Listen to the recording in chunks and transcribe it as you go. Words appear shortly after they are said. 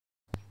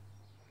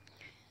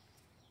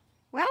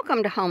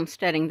Welcome to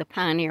Homesteading the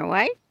Pioneer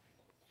Way.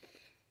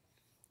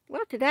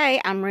 Well, today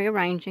I'm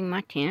rearranging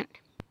my tent.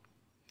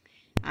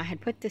 I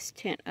had put this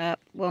tent up,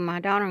 well, my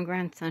daughter and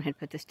grandson had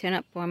put this tent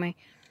up for me,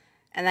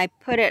 and they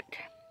put it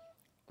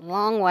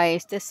long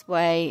ways this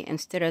way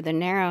instead of the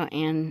narrow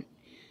end,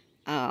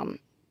 and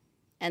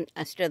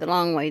instead of the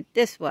long way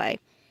this way.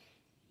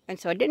 And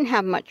so I didn't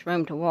have much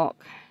room to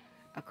walk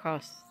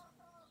across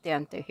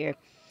down through here.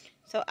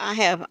 So I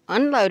have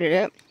unloaded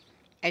it.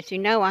 As you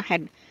know, I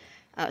had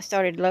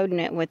started loading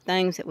it with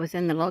things that was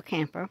in the little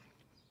camper.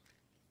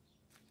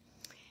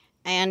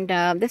 And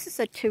this is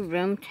a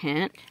 2-room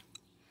tent.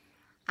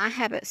 I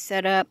have it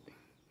set up.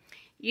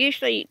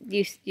 Usually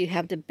you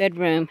have the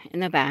bedroom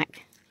in the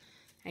back.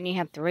 And you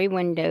have 3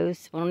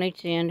 windows, one on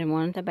each end and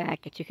one at the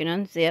back that you can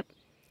unzip.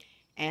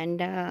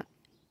 And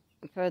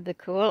for the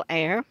cool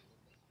air.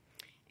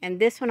 And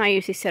this one I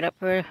usually set up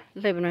for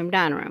living room,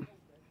 dining room.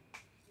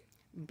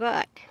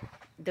 But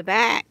the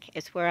back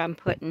is where I'm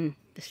putting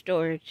the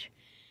storage,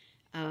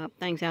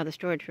 things out of the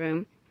storage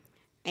room.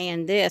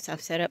 And this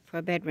I've set up for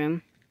a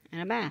bedroom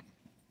and a bath.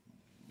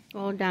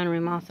 Well, dining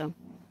room also.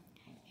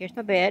 Here's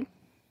my bed.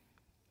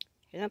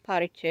 Here's my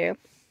potty chair.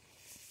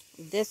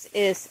 This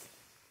is,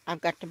 I've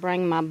got to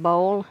bring my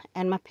bowl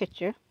and my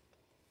pitcher.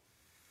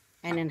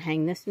 And then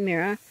hang this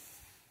mirror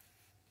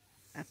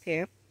up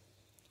here.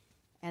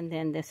 And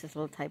then this is a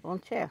little table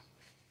and chair.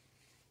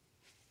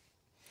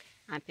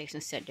 I'm fixing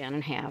to sit down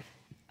and have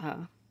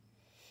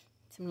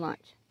some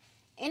lunch.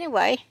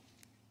 Anyway,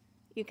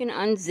 you can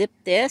unzip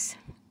this,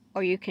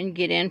 or you can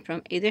get in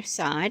from either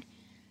side.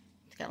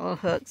 It's got little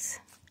hooks.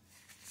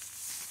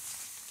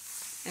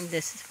 And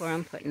this is where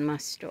I'm putting my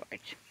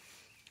storage.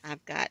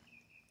 I've got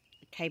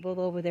a table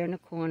over there in the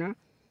corner.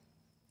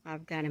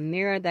 I've got a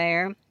mirror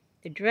there.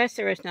 The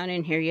dresser is not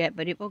in here yet,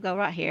 but it will go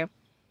right here.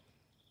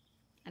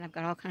 And I've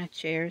got all kinds of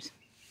chairs.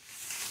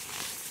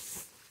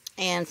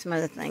 And some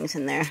other things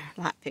in there,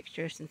 light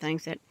fixtures and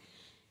things that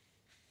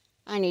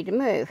I need to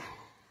move.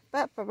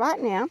 But for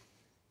right now,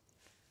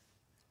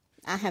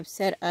 I have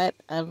set up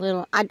a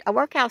little, I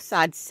work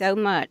outside so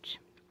much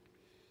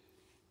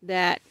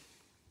that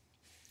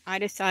I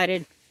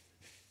decided,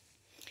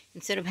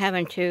 instead of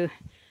having to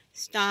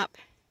stop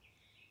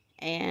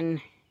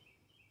and,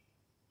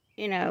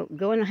 you know,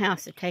 go in the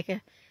house to take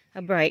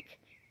a break,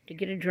 to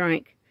get a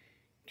drink,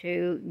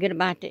 to get a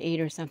bite to eat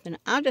or something,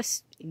 I'll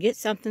just get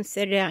something,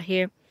 set it out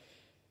here.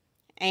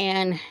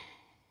 And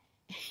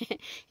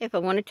if I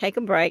want to take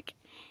a break,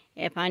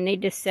 if I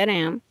need to sit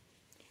down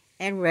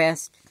and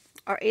rest,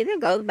 or either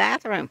go to the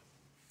bathroom,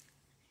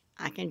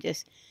 I can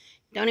just,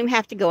 don't even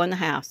have to go in the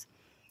house.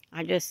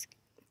 I just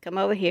come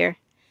over here.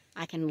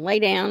 I can lay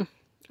down.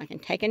 I can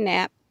take a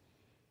nap.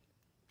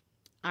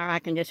 Or I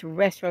can just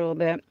rest for a little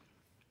bit.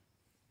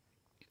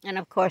 And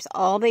of course,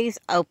 all these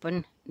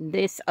open.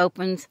 This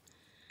opens.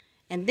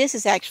 And this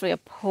is actually a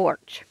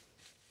porch.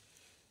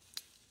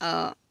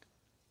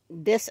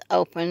 This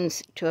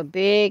opens to a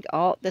big,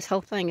 this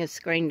whole thing is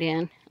screened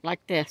in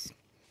like this.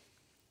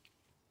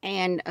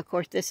 And of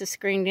course this is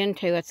screened in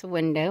too, it's a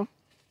window.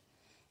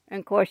 And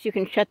of course you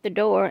can shut the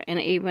door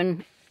and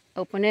even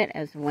open it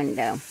as a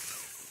window.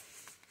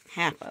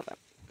 Half of it,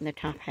 the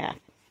top half.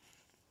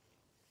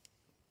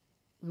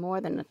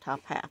 More than the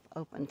top half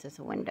opens as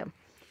a window.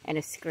 And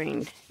it's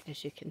screened,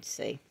 as you can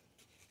see.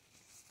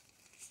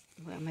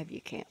 Well, maybe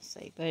you can't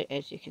see, but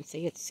as you can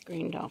see, it's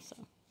screened also.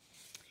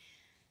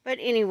 But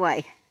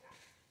anyway,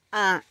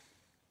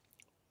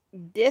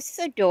 this is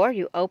a door.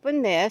 You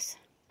open this.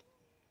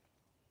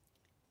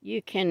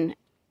 You can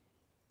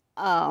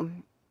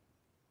open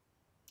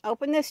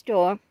this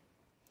door,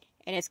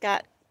 and it's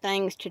got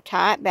things to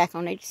tie it back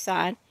on each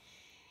side.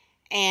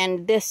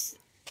 And this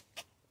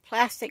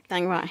plastic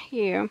thing right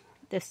here,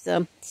 this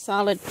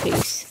solid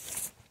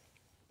piece.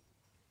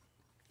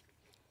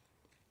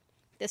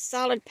 This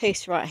solid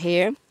piece right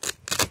here,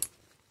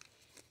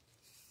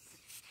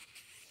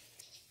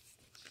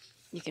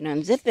 you can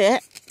unzip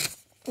it.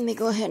 Let me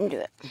go ahead and do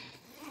it.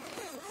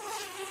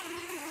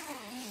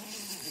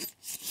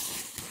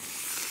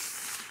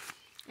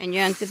 And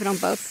you unzip it on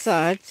both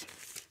sides.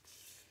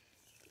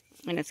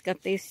 And it's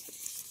got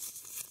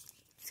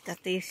these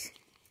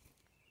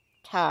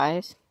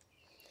ties.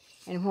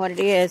 And what it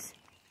is,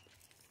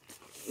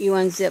 you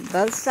unzip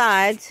both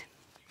sides,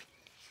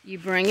 you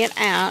bring it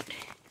out,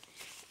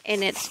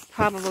 and it's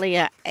probably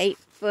a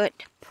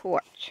 8-foot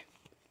porch.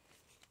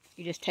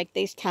 You just take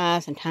these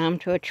ties and tie them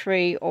to a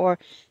tree, or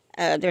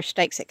there's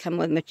stakes that come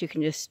with them, but you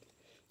can just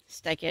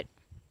stake it,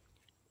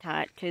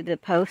 tie it to the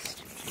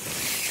post.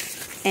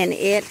 And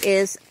it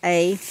is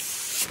a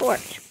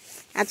porch.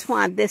 That's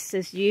why this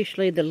is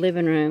usually the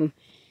living room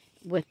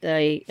with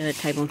the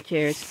table and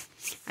chairs.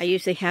 I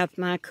usually have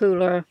my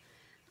cooler.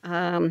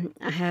 I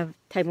have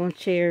table and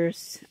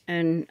chairs,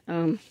 and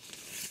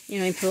you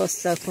know, you put a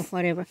sofa or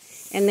whatever.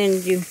 And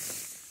then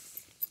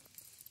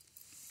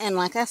and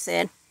like I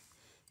said,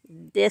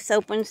 this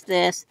opens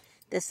this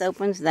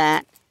opens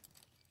that.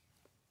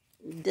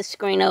 This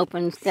screen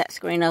opens, that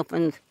screen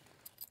opens,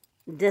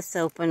 this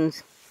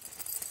opens.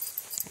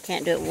 I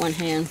can't do it with one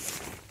hand.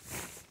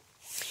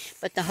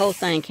 But the whole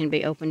thing can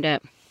be opened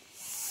up.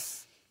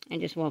 And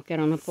just walk out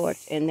on the porch.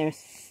 And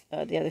there's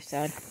the other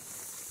side.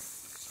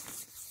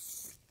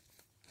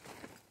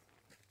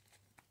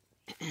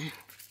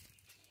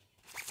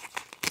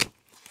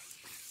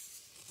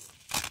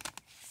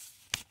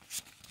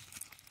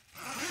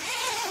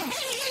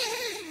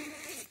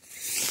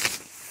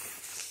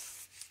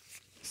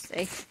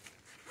 See?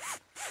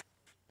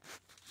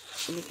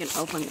 You can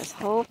open this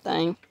whole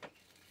thing.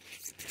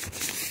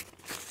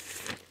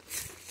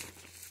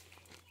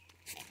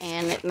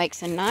 And it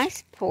makes a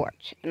nice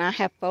porch. And I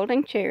have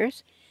folding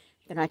chairs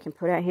that I can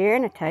put out here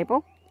and a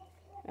table.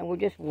 And we'll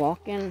just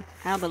walk in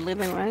out of the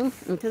living room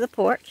into the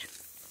porch.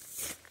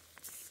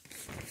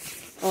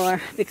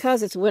 Or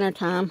because it's winter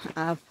time,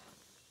 I've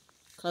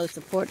closed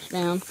the porch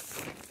down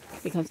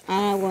because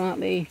I will not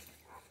be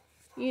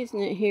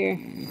using it here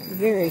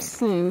very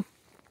soon.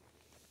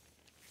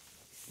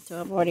 So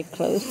I've already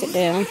closed it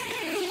down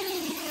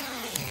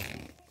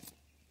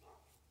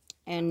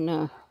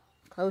and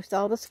closed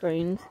all the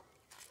screens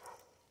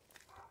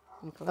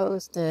and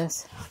closed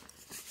this.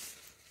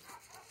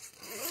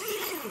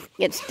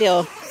 It's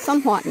still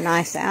somewhat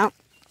nice out.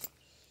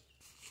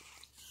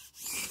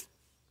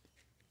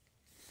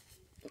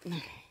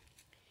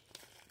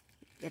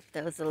 Get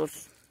those little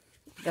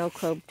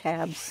Velcro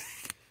tabs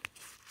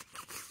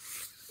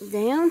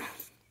down.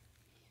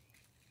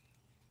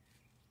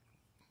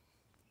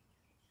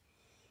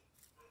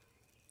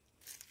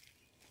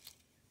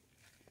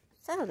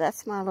 So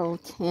that's my little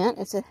tent.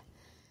 It's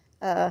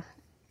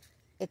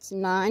it's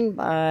 9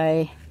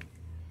 by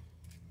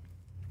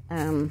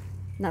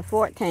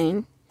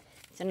 14.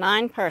 It's a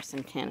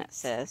 9-person tent, it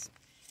says.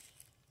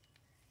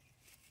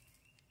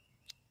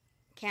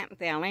 Camp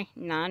Valley,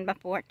 9 by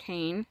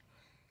 14,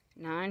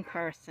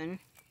 9-person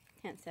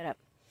tent setup.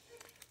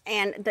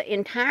 And the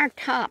entire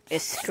top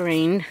is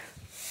screened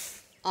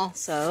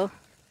also.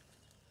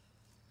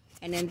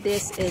 And then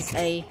this is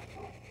a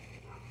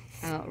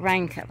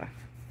rain cover.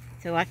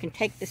 So I can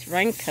take this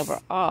rain cover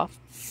off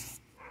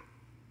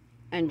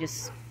and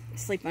just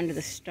sleep under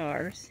the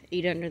stars,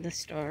 eat under the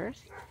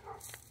stars.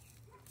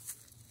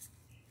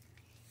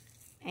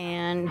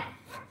 And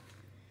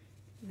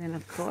then,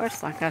 of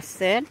course, like I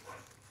said,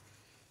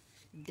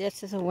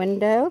 this is a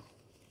window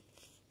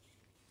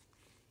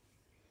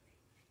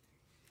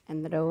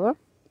and the door.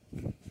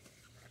 You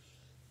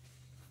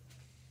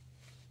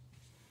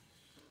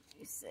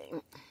see.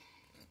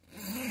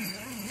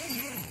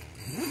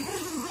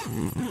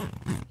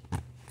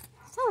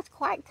 So it's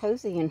quite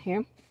cozy in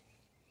here.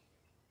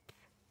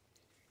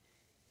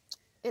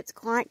 It's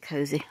quite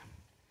cozy.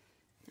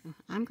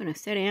 I'm going to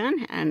sit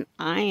down, and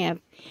I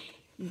have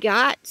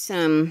got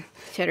some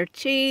cheddar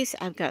cheese.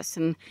 I've got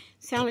some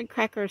salad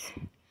crackers.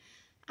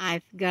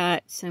 I've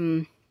got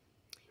some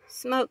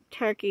smoked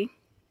turkey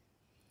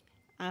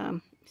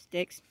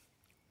sticks.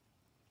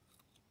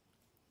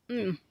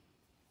 And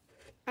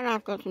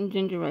I've got some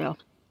ginger ale.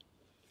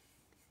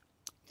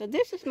 So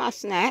this is my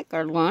snack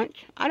or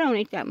lunch. I don't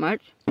eat that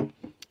much.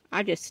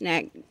 I just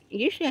snack.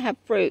 Usually I have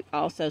fruit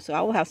also, so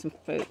I will have some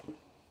fruit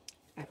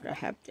after I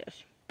have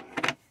this.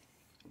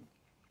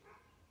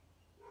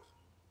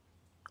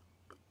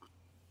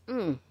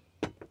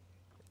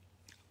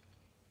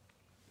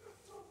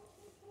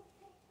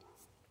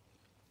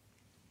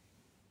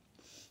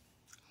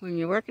 When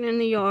you're working in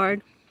the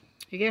yard,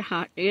 you get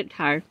hot, you get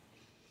tired,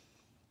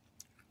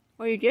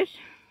 or you just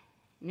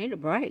need a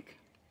break.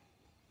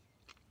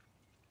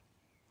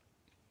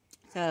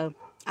 So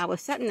I was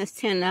setting this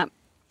tent up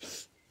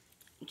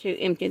to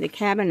empty the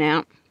cabin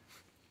out,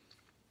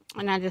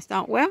 and I just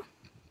thought, well,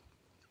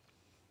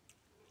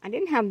 I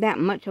didn't have that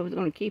much I was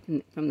going to keep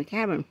from the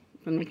cabin,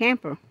 from the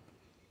camper.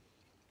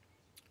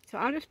 So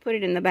I'll just put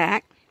it in the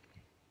back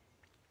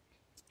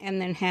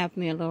and then have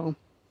me a little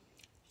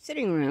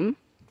sitting room.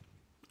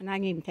 And I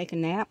can even take a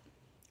nap,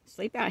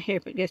 sleep out here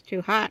if it gets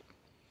too hot.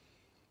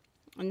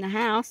 In the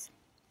house,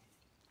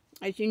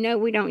 as you know,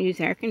 we don't use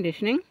air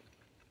conditioning.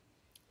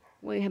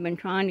 We have been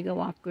trying to go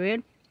off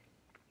grid.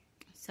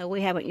 So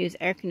we haven't used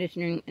air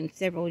conditioning in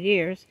several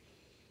years.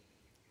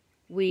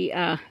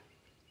 The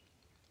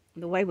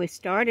way we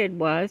started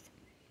was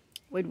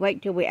we'd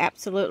wait till we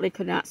absolutely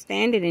could not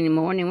stand it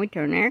anymore, and then we'd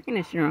turn the air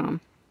conditioner on.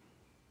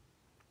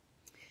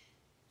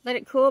 Let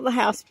it cool the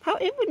house.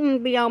 It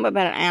wouldn't be on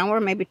about an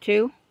hour, maybe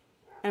 2,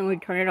 and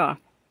we'd turn it off.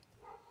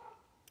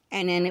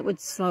 And then it would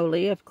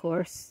slowly, of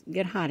course,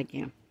 get hot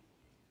again.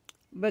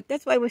 But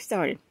that's the way we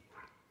started.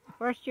 The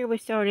first year we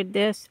started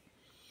this,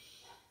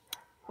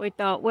 we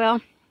thought,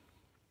 well,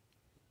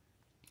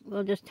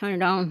 we'll just turn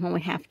it on when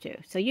we have to.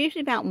 So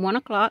usually about 1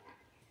 o'clock,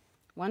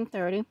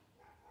 1:30,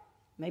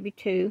 maybe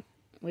 2,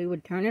 we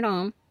would turn it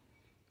on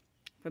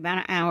for about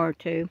an hour or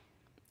 2.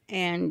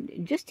 And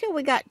just till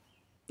we got,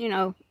 you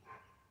know,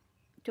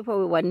 to where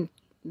we wasn't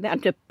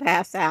about to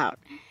pass out.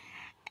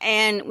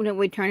 And then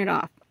we'd turn it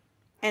off.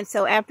 And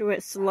so after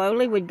it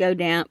slowly would go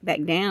down,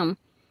 back down,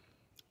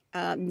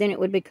 then it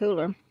would be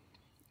cooler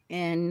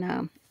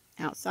and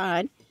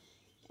outside,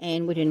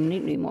 and we didn't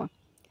need it anymore.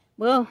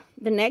 Well,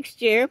 the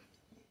next year,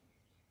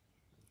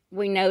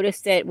 we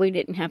noticed that we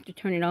didn't have to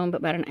turn it on but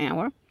about an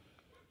hour.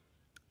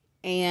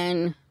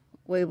 And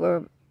we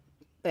were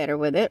better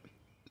with it.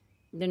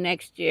 The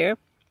next year,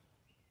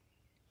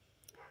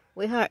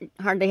 we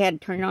hardly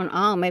had to turn it on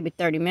all, maybe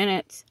 30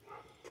 minutes.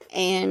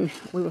 And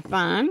we were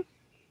fine.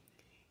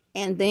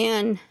 And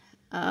then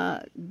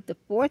the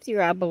 4th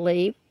year, I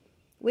believe,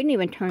 we didn't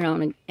even turn it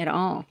on at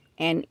all.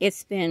 And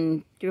it's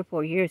been 3 or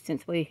 4 years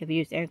since we have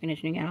used air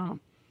conditioning at all.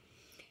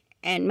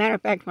 And matter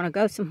of fact, when I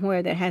go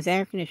somewhere that has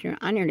air conditioner,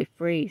 I nearly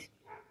freeze.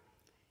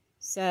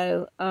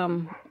 So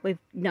we've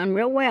done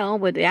real well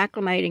with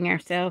acclimating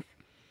ourselves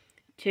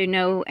to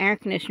no air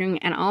conditioning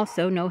and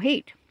also no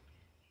heat.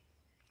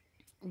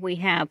 We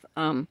have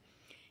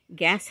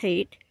gas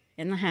heat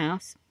in the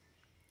house.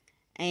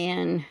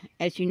 And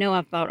as you know,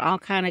 I've bought all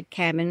kind of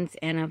cabins,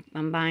 and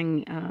I'm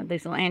buying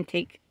these little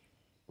antique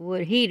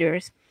wood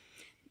heaters.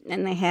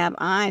 And they have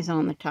eyes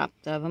on the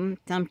tops of them,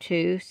 some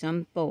 2,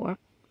 some 4,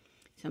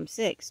 some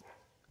 6.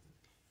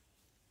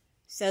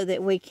 So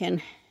that we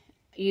can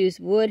use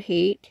wood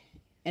heat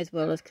as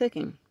well as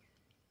cooking.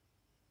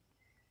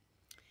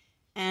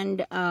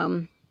 And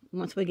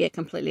once we get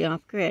completely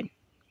off grid.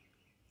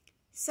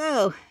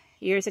 So,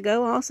 years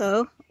ago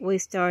also, we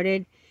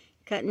started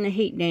cutting the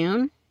heat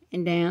down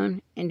and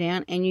down and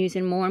down and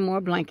using more and more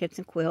blankets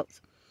and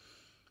quilts.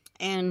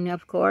 And,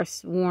 of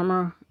course,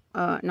 warmer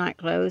night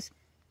clothes.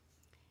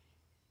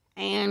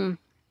 And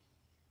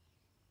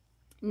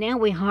now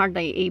we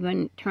hardly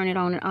even turn it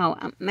on at all.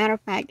 Matter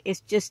of fact,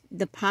 it's just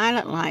the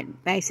pilot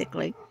light,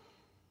 basically,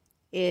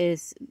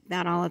 is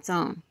about all it's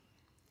on.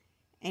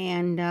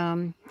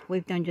 And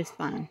we've done just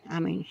fine. I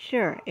mean,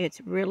 sure, it's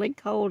really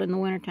cold in the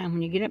wintertime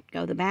when you get up to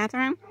go to the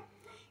bathroom.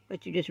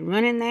 But you just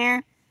run in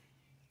there,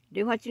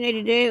 do what you need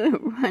to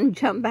do, run,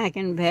 jump back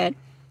in bed.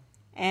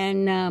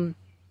 And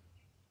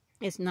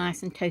it's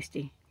nice and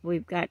toasty.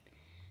 We've got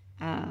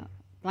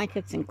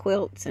blankets and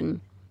quilts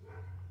and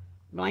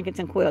blankets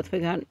and quilts. We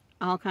got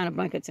all kind of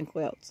blankets and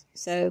quilts.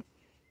 So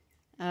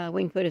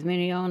we can put as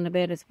many on the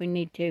bed as we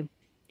need to.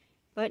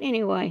 But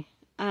anyway,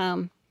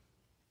 don't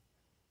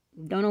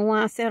know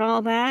why I said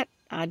all that.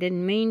 I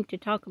didn't mean to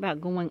talk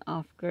about going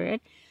off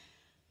grid.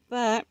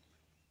 But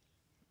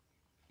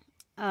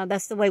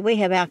that's the way we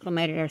have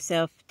acclimated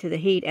ourselves to the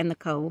heat and the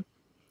cold.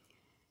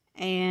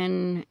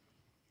 And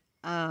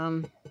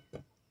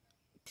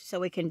so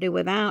we can do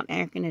without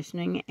air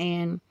conditioning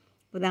and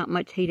without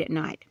much heat at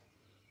night.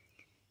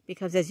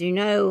 Because as you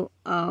know,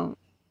 a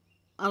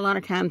lot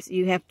of times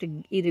you have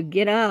to either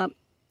get up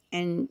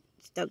and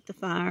stoke the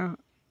fire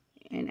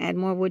and add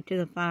more wood to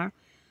the fire,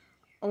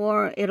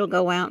 or it'll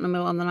go out in the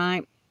middle of the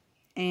night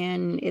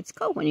and it's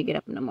cold when you get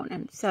up in the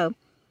morning. So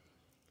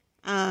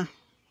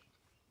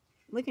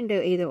we can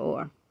do either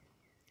or.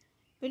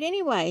 But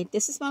anyway,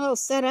 this is my little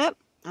setup.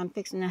 I'm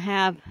fixing to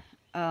have,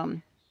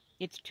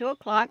 it's 2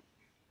 o'clock.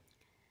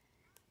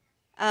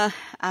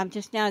 I've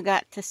just now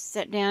got to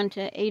sit down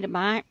to eat a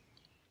bite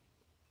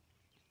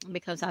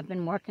because I've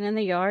been working in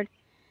the yard.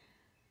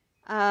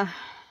 I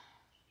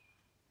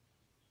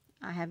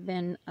have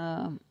been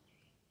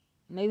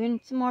moving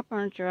some more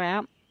furniture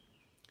out,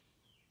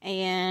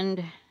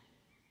 and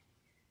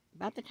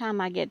about the time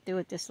I get through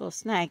with this little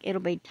snack,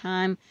 it'll be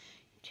time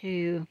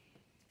to,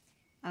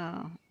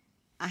 I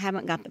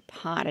haven't got the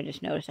pot. I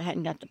just noticed I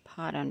hadn't got the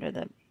pot under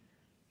the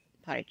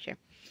potty chair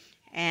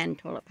and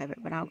toilet paper,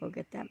 but I'll go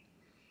get that.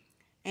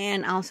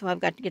 And also I've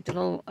got to get the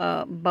little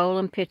bowl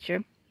and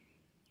pitcher.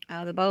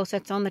 The bowl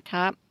sits on the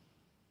top,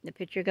 the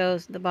pitcher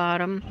goes to the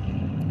bottom,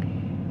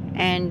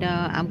 and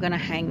I'm going to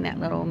hang that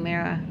little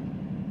mirror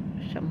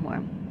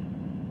somewhere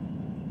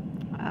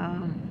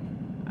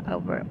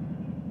over it.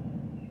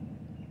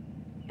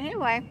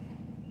 Anyway,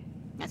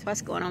 that's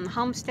what's going on the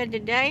homestead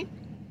today.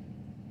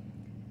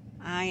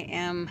 I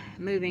am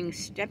moving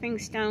stepping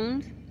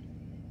stones.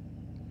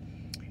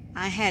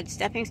 I had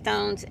stepping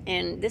stones,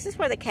 and this is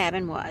where the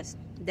cabin was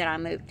that I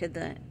moved to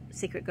the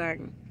secret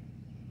garden.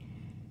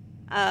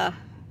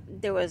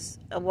 There was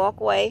a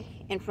walkway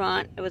in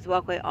front. It was a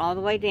walkway all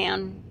the way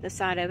down the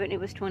side of it, and it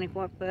was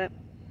 24 foot.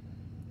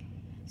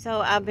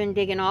 So I've been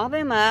digging all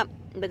them up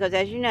because,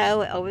 as you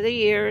know, over the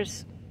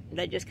years,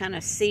 they just kind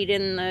of seed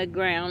in the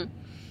ground.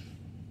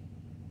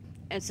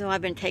 And so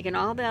I've been taking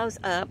all those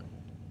up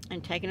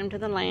and taking them to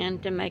the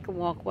land to make a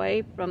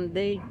walkway from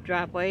the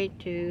driveway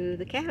to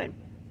the cabin.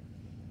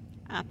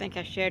 I think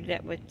I shared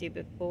that with you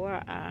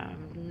before.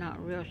 I'm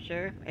not real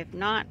sure. If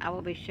not, I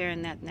will be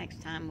sharing that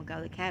next time we go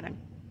to the cabin.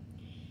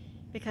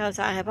 Because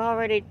I have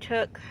already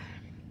took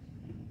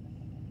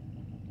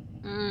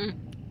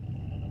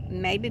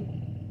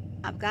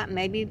I've got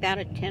maybe about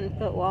a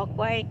 10-foot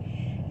walkway,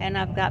 and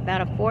I've got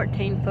about a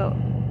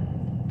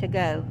 14-foot to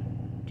go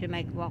to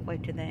make a walkway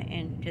to the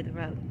end to the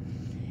road.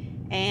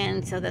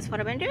 And so that's what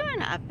I've been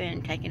doing. I've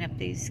been taking up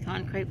these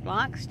concrete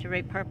blocks to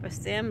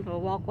repurpose them for a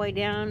walkway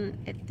down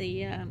at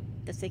the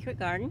secret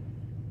garden.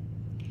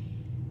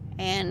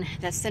 And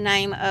that's the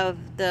name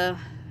of the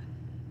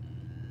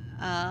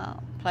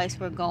place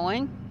we're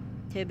going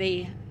to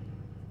be,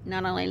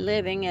 not only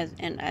living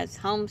as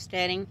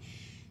homesteading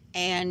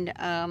and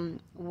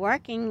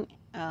working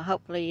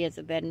hopefully is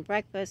a bed and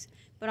breakfast,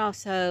 but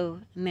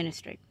also a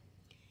ministry.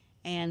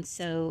 And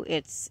so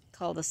it's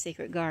called the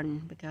Secret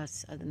Garden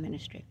because of the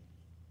ministry.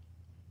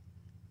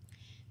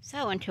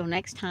 So until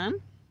next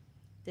time,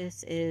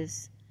 this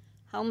is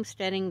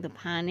Homesteading the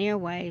Pioneer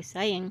Way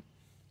saying,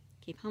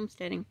 keep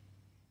homesteading.